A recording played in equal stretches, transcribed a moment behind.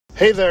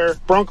Hey there,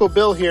 Bronco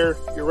Bill here,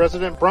 your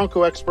resident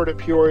Bronco expert at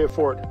Peoria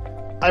Ford.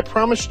 I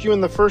promised you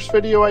in the first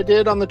video I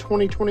did on the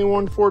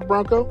 2021 Ford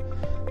Bronco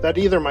that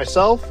either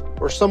myself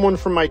or someone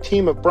from my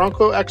team of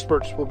Bronco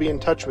experts will be in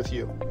touch with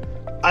you.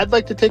 I'd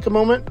like to take a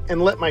moment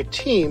and let my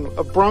team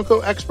of Bronco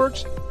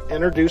experts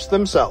introduce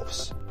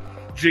themselves.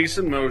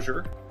 Jason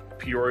Mosier,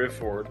 Peoria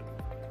Ford,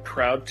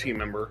 proud team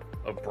member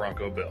of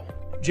Bronco Bill.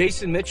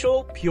 Jason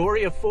Mitchell,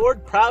 Peoria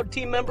Ford, proud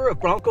team member of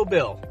Bronco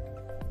Bill.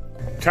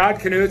 Todd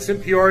Knudsen,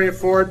 Peoria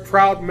Ford,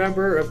 proud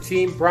member of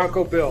Team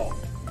Bronco Bill.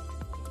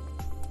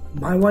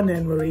 Maiwan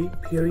Anne-Marie,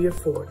 Peoria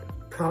Ford,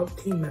 proud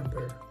team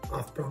member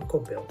of Bronco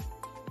Bill.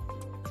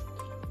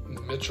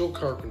 Mitchell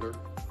Carpenter,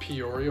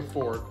 Peoria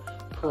Ford,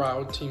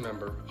 proud team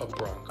member of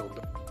Bronco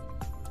Bill.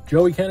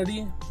 Joey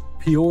Kennedy,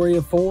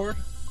 Peoria Ford,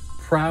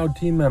 proud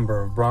team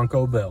member of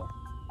Bronco Bill.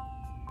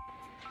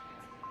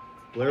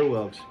 Blair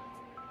Wilkes,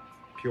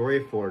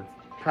 Peoria Ford,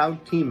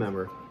 proud team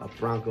member of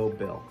Bronco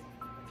Bill.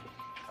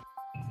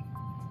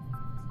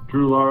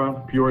 Drew Lara,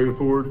 Peoria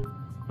Ford,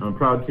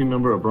 proud team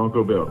member of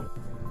Bronco Bill.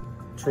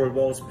 Troy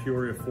Wallace,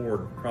 Peoria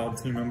Ford, proud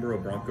team member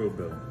of Bronco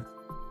Bill.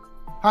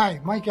 Hi,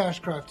 Mike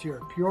Ashcroft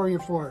here, Peoria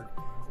Ford,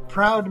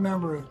 proud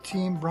member of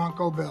Team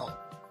Bronco Bill.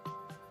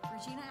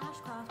 Regina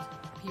Ashcroft,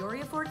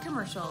 Peoria Ford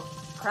Commercial,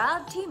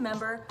 proud team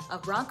member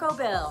of Bronco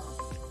Bill.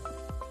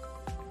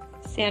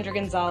 Sandra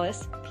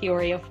Gonzalez,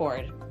 Peoria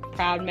Ford,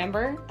 proud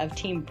member of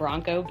Team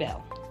Bronco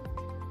Bill.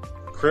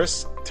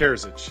 Chris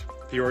Terzich,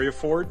 Peoria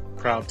Ford,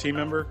 proud team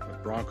member of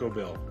Bronco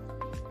Bill.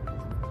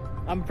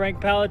 I'm Frank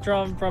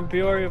Palatron from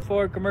Peoria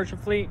Ford Commercial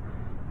Fleet,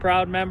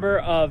 proud member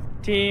of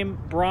Team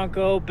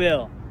Bronco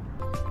Bill.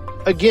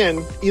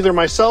 Again, either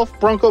myself,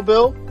 Bronco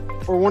Bill,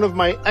 or one of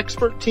my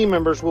expert team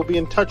members will be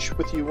in touch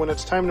with you when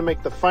it's time to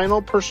make the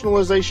final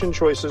personalization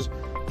choices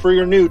for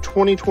your new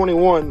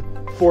 2021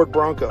 Ford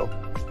Bronco.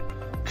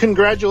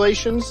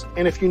 Congratulations,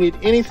 and if you need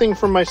anything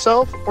from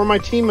myself or my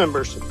team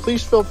members,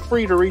 please feel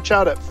free to reach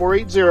out at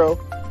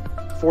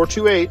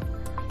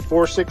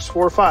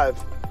 480-428-4645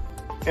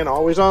 and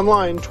always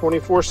online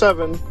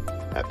 24/7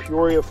 at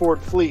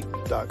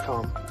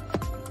PeoriaFordFleet.com.